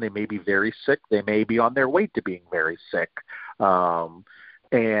addiction, they may be very sick. They may be on their way to being very sick.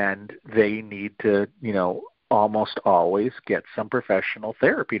 And they need to, almost always get some professional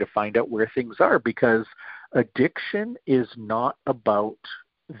therapy to find out where things are, because addiction is not about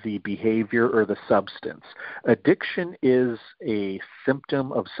the behavior or the substance. Addiction is a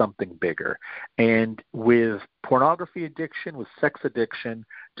symptom of something bigger. And with pornography addiction, with sex addiction,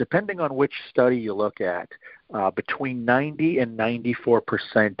 depending on which study you look at, between 90 and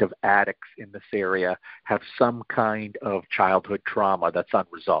 94% of addicts in this area have some kind of childhood trauma that's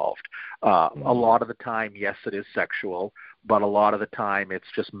unresolved. A lot of the time, yes, it is sexual, but a lot of the time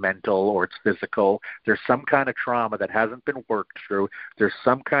it's just mental or it's physical. There's some kind of trauma that hasn't been worked through. There's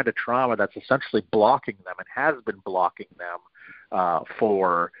some kind of trauma that's essentially blocking them and has been blocking them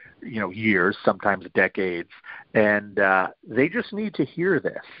for years, sometimes decades, and they just need to hear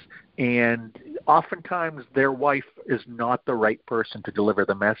this. And oftentimes their wife is not the right person to deliver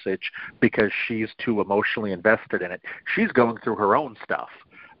the message because she's too emotionally invested in it. She's going through her own stuff.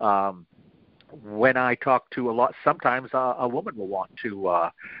 When I talk to sometimes a woman will want to,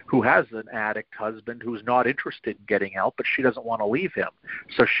 who has an addict husband who's not interested in getting help, but she doesn't want to leave him.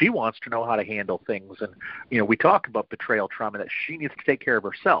 So she wants to know how to handle things. And, we talk about betrayal trauma, that she needs to take care of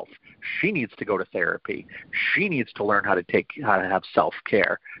herself. She needs to go to therapy. She needs to learn how to have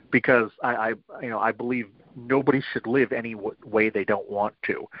self-care, because I believe nobody should live any way they don't want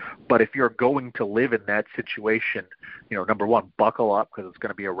to. But if you're going to live in that situation, number one, buckle up, because it's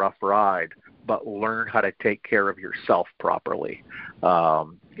going to be a rough ride, but learn how to take care of yourself properly.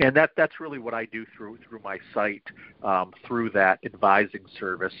 And that's really what I do through my site, through that advising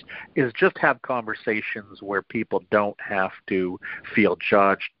service, is just have conversations where people don't have to feel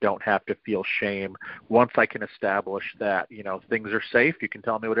judged, don't have to feel shame. Once I can establish that, things are safe, you can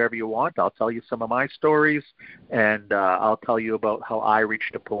tell me whatever you want. I'll tell you some of my stories, and I'll tell you about how I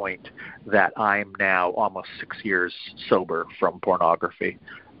reached a point that I'm now almost 6 years sober from pornography.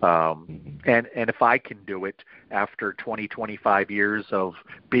 And if I can do it after 20, 25 years of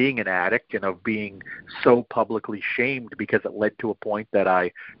being an addict and of being so publicly shamed because it led to a point that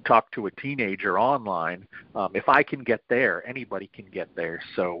I talked to a teenager online, if I can get there, anybody can get there.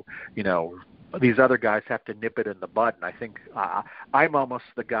 So, these other guys have to nip it in the bud. And I think I'm almost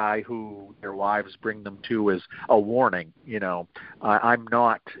the guy who their wives bring them to as a warning. I'm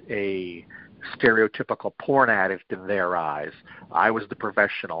not a stereotypical porn addict in their eyes. I was the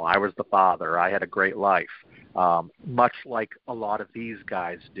professional. I was the father. I had a great life, much like a lot of these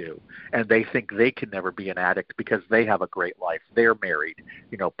guys do. And they think they can never be an addict because they have a great life. They're married.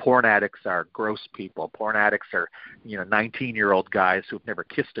 Porn addicts are gross people. Porn addicts are, 19-year-old guys who've never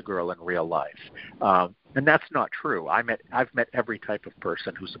kissed a girl in real life. And that's not true. I've met every type of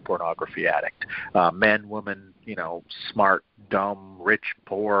person who's a pornography addict. Men, women, smart, dumb, rich,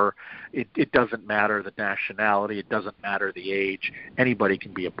 poor. It doesn't matter the nationality. It doesn't matter the age. Anybody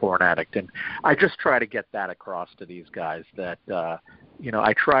can be a porn addict. And I just try to get that across to these guys that,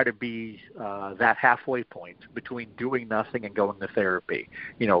 I try to be that halfway point between doing nothing and going to therapy.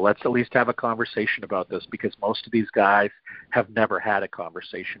 Let's at least have a conversation about this, because most of these guys have never had a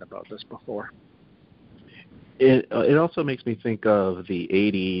conversation about this before. It also makes me think of the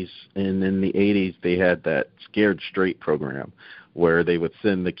 80s, and in the 80s they had that Scared Straight program where they would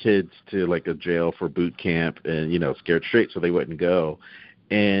send the kids to like a jail for boot camp and, scared straight so they wouldn't go.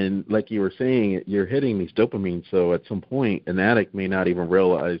 And like you were saying, you're hitting these dopamines, so at some point an addict may not even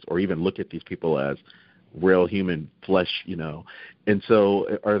realize or even look at these people as real human flesh, And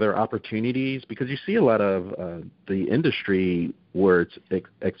so are there opportunities? Because you see a lot of the industry where it's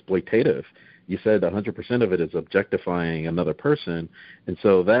exploitative. You said 100% of it is objectifying another person, and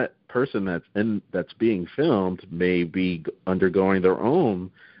so that person that's being filmed may be undergoing their own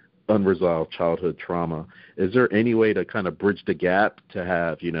unresolved childhood trauma. Is there any way to kind of bridge the gap to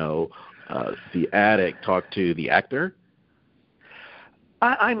have the addict talk to the actor?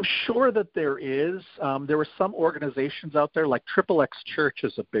 I'm sure that there is. There are some organizations out there, like XXX Church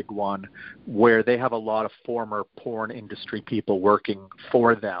is a big one, where they have a lot of former porn industry people working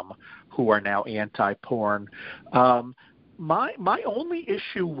for them who are now anti-porn. My only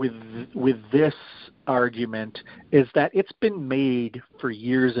issue with this argument is that it's been made for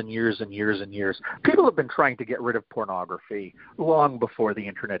years and years and years and years. People have been trying to get rid of pornography long before the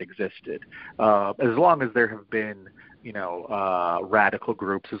internet existed. As long as there have been radical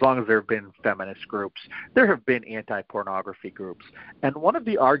groups, as long as there have been feminist groups, there have been anti-pornography groups. And one of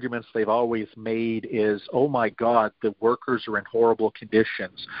the arguments they've always made is, oh my God, the workers are in horrible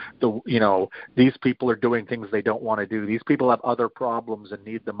conditions. These people are doing things they don't want to do. These people have other problems and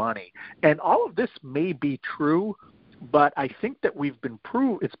need the money. And all of this may be true, but I think that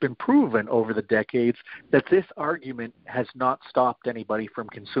it's been proven over the decades that this argument has not stopped anybody from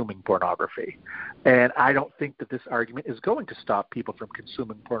consuming pornography. And I don't think that this argument is going to stop people from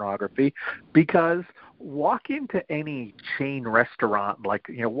consuming pornography, because walk into any chain restaurant,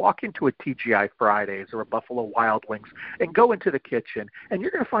 walk into a TGI Fridays or a Buffalo Wild Wings and go into the kitchen, and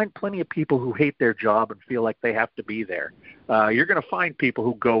you're going to find plenty of people who hate their job and feel like they have to be there. You're going to find people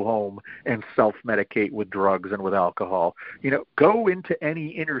who go home and self-medicate with drugs and with alcohol. Go into any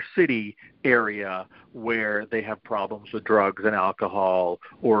inner city area where they have problems with drugs and alcohol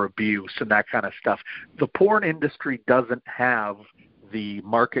or abuse and that kind of stuff. The porn industry doesn't have the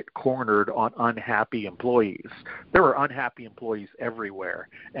market cornered on unhappy employees. There are unhappy employees everywhere,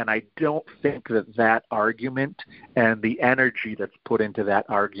 and I don't think that argument and the energy that's put into that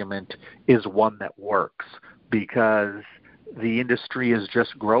argument is one that works, because the industry is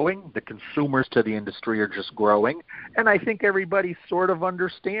just growing. The consumers to the industry are just growing, and I think everybody sort of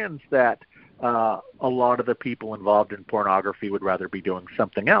understands that a lot of the people involved in pornography would rather be doing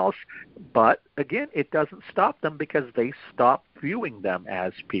something else. But again, it doesn't stop them, because they stop viewing them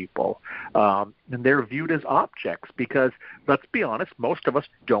as people. And they're viewed as objects, because, let's be honest, most of us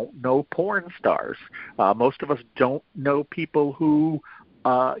don't know porn stars. Most of us don't know people who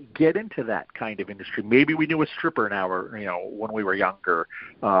get into that kind of industry. Maybe we knew a stripper now, or when we were younger,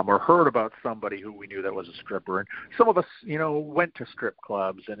 or heard about somebody who we knew that was a stripper. And some of us, went to strip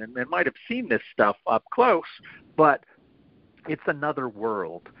clubs and might have seen this stuff up close, but it's another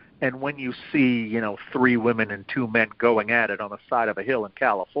world. And when you see, 3 women and 2 men going at it on the side of a hill in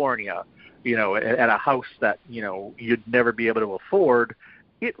California, at a house that, you'd never be able to afford,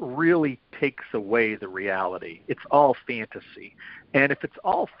 it really takes away the reality. It's all fantasy. And if it's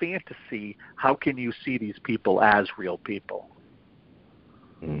all fantasy, how can you see these people as real people?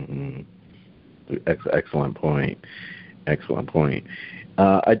 Mm-hmm. Excellent point. Excellent point.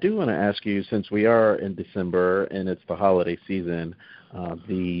 I do want to ask you, since we are in December and it's the holiday season,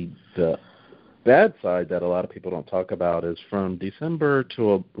 the bad side that a lot of people don't talk about is from December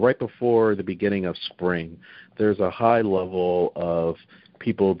to right before the beginning of spring, there's a high level of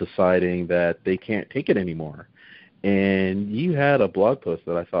people deciding that they can't take it anymore. And you had a blog post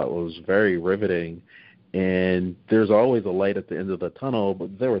that I thought was very riveting, and there's always a light at the end of the tunnel,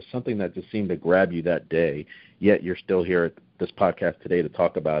 but there was something that just seemed to grab you that day, yet you're still here at this podcast today to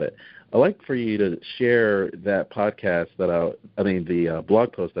talk about it. I'd like for you to share that podcast the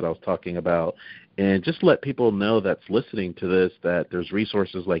blog post that I was talking about, and just let people know that's listening to this that there's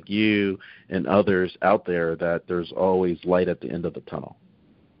resources like you and others out there, that there's always light at the end of the tunnel.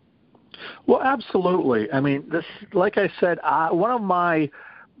 Well, absolutely. I mean, this, like I said, one of my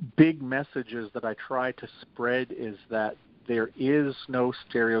big messages that I try to spread is that there is no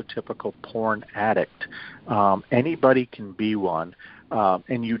stereotypical porn addict. Anybody can be one,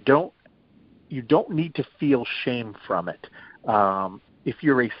 and you don't need to feel shame from it. If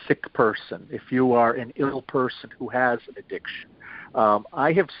you're a sick person, if you are an ill person who has an addiction,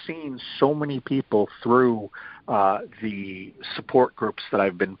 I have seen so many people through the support groups that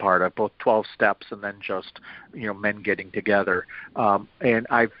I've been part of, both 12 Steps and then just, men getting together. And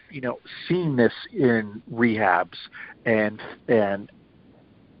I've, seen this in rehabs, and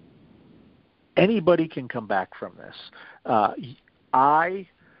anybody can come back from this.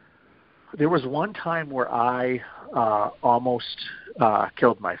 There was one time where I almost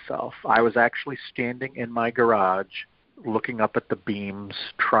killed myself. I was actually standing in my garage looking up at the beams,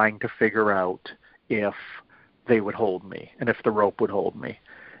 trying to figure out if they would hold me and if the rope would hold me.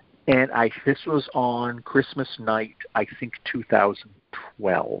 And this was on Christmas night, I think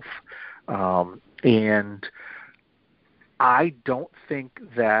 2012. And I don't think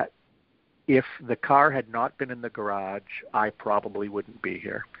that if the car had not been in the garage, I probably wouldn't be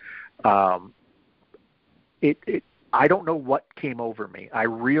here. I don't know what came over me. I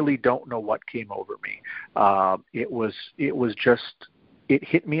really don't know what came over me. It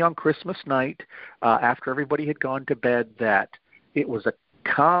hit me on Christmas night after everybody had gone to bed, that it was a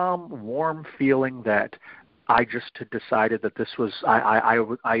calm, warm feeling that I just had decided that this was,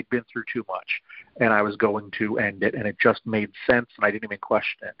 I'd been through too much, and I was going to end it, and it just made sense, and I didn't even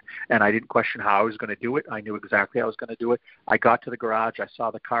question it. And I didn't question how I was going to do it. I knew exactly how I was going to do it. I got to the garage, I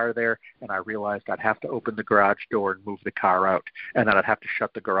saw the car there, and I realized I'd have to open the garage door and move the car out, and then I'd have to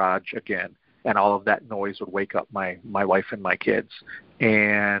shut the garage again. and all of that noise would wake up my wife and my kids,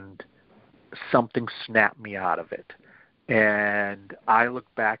 and something snapped me out of it. And I look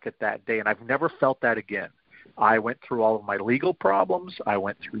back at that day, and I've never felt that again. I went through all of my legal problems. I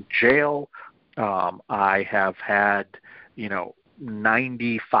went through jail. I have had,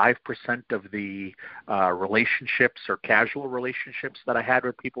 95% of the relationships or casual relationships that I had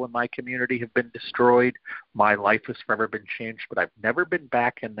with people in my community have been destroyed. My life has forever been changed, but I've never been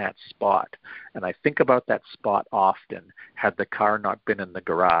back in that spot. And I think about that spot often. Had the car not been in the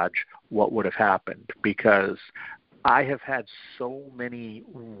garage, what would have happened? Because I have had so many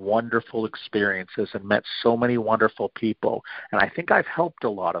wonderful experiences and met so many wonderful people, and I think I've helped a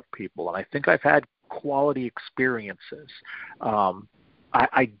lot of people, and I think I've had quality experiences.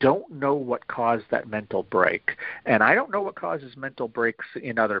 I don't know what caused that mental break, and I don't know what causes mental breaks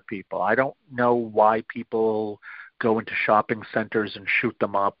in other people. I don't know why people go into shopping centers and shoot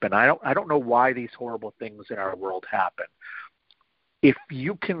them up, and I don't know why these horrible things in our world happen. If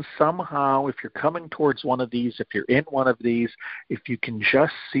you can somehow, if you're coming towards one of these, if you're in one of these, if you can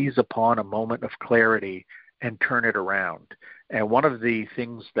just seize upon a moment of clarity and turn it around. And one of the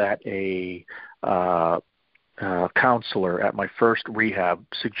things that a counselor at my first rehab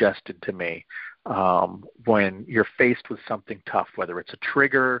suggested to me, when you're faced with something tough, whether it's a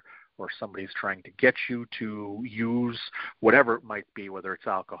trigger or somebody's trying to get you to use whatever it might be, whether it's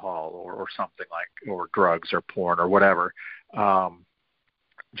alcohol or something like, or drugs or porn or whatever,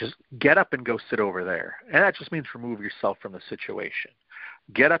 just get up and go sit over there. And that just means remove yourself from the situation.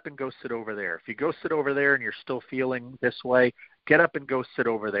 Get up and go sit over there. If you go sit over there and you're still feeling this way, get up and go sit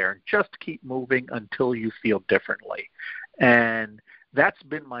over there and just keep moving until you feel differently. And that's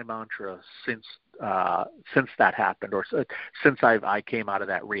been my mantra since that happened, or since I came out of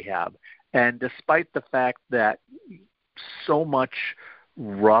that rehab. And despite the fact that so much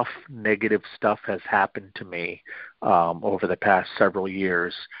rough, negative stuff has happened to me over the past several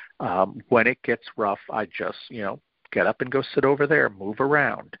years, when it gets rough, I just, get up and go sit over there, move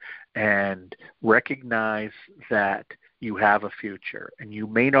around, and recognize that you have a future. And you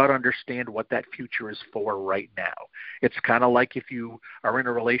may not understand what that future is for right now. It's kind of like if you are in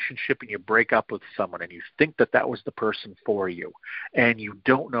a relationship and you break up with someone and you think that that was the person for you, and you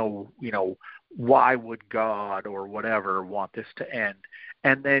don't know, why would God or whatever want this to end?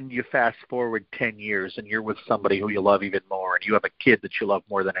 And then you fast forward 10 years and you're with somebody who you love even more, and you have a kid that you love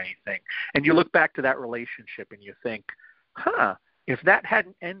more than anything. And you look back to that relationship and you think, if that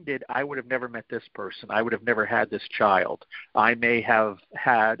hadn't ended, I would have never met this person. I would have never had this child. I may have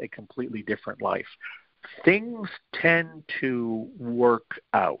had a completely different life. Things tend to work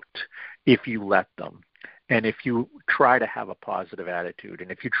out if you let them. And if you try to have a positive attitude,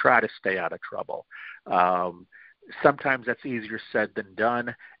 and if you try to stay out of trouble. Sometimes that's easier said than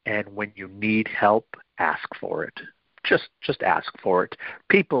done, and when you need help, ask for it. Just ask for it.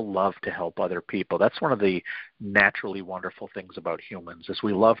 People love to help other people. That's one of the naturally wonderful things about humans, is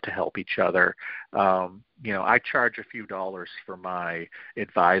we love to help each other. I charge a few dollars for my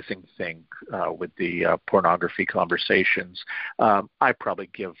advising thing with the pornography conversations. I probably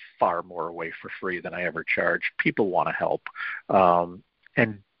give far more away for free than I ever charge. People want to help.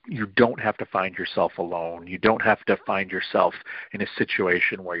 And you don't have to find yourself alone. You don't have to find yourself in a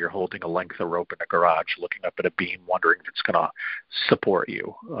situation where you're holding a length of rope in a garage, looking up at a beam, wondering if it's going to support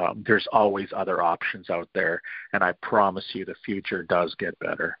you. There's always other options out there, and I promise you the future does get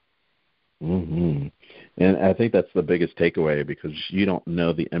better. Mm-hmm. And I think that's the biggest takeaway, because you don't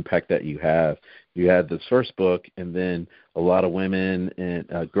know the impact that you have. You had this first book, and then a lot of women and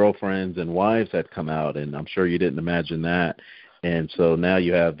girlfriends and wives had come out, and I'm sure you didn't imagine that. And so now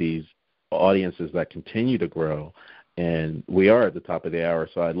you have these audiences that continue to grow, and we are at the top of the hour.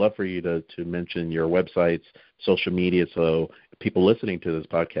 So I'd love for you to mention your websites, social media, so people listening to this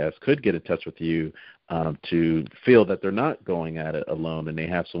podcast could get in touch with you to feel that they're not going at it alone, and they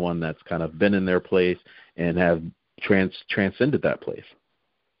have someone that's kind of been in their place and have transcended that place.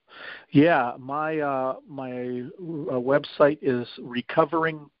 Yeah, my website is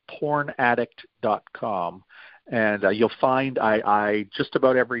recoveringpornaddict.com. And you'll find I just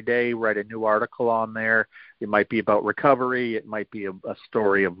about every day write a new article on there. It might be about recovery. It might be a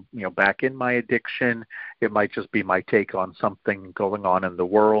story of, back in my addiction. It might just be my take on something going on in the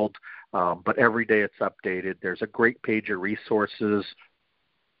world. But every day it's updated. There's a great page of resources.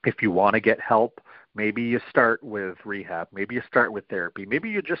 If you want to get help, maybe you start with rehab. Maybe you start with therapy. Maybe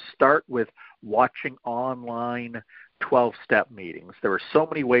you just start with watching online 12-step meetings. There are so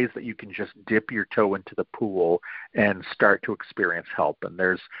many ways that you can just dip your toe into the pool and start to experience help. And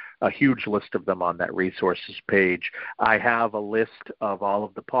there's a huge list of them on that resources page. I have a list of all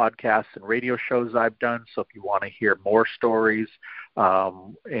of the podcasts and radio shows I've done. So if you want to hear more stories,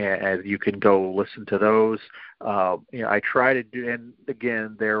 and you can go listen to those. I try to do, and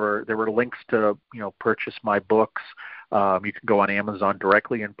again, there were links to, purchase my books. You can go on Amazon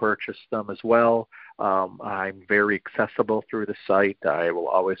directly and purchase them as well. I'm very accessible through the site. I will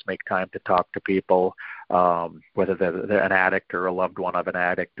always make time to talk to people, whether they're an addict or a loved one of an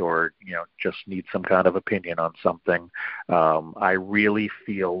addict, or just need some kind of opinion on something. I really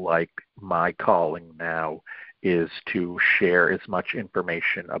feel like my calling now is to share as much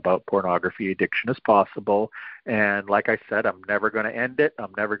information about pornography addiction as possible. And like I said, I'm never going to end it.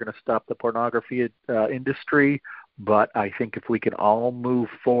 I'm never going to stop the pornography industry. But I think if we can all move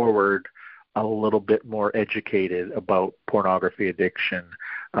forward a little bit more educated about pornography addiction,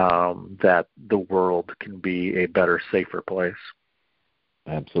 that the world can be a better, safer place.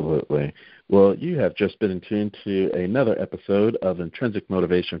 Absolutely. Well, you have just been in tune to another episode of Intrinsic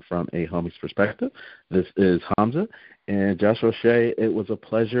Motivation from a Homie's Perspective. This is Hamza and Joshua Shea. It was a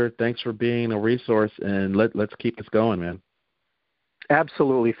pleasure. Thanks for being a resource, and let's keep this going, man.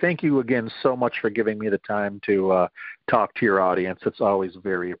 Absolutely. Thank you again so much for giving me the time to talk to your audience. It's always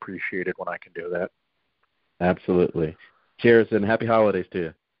very appreciated when I can do that. Absolutely. Cheers, and happy holidays to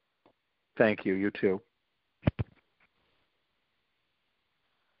you. Thank you. You too.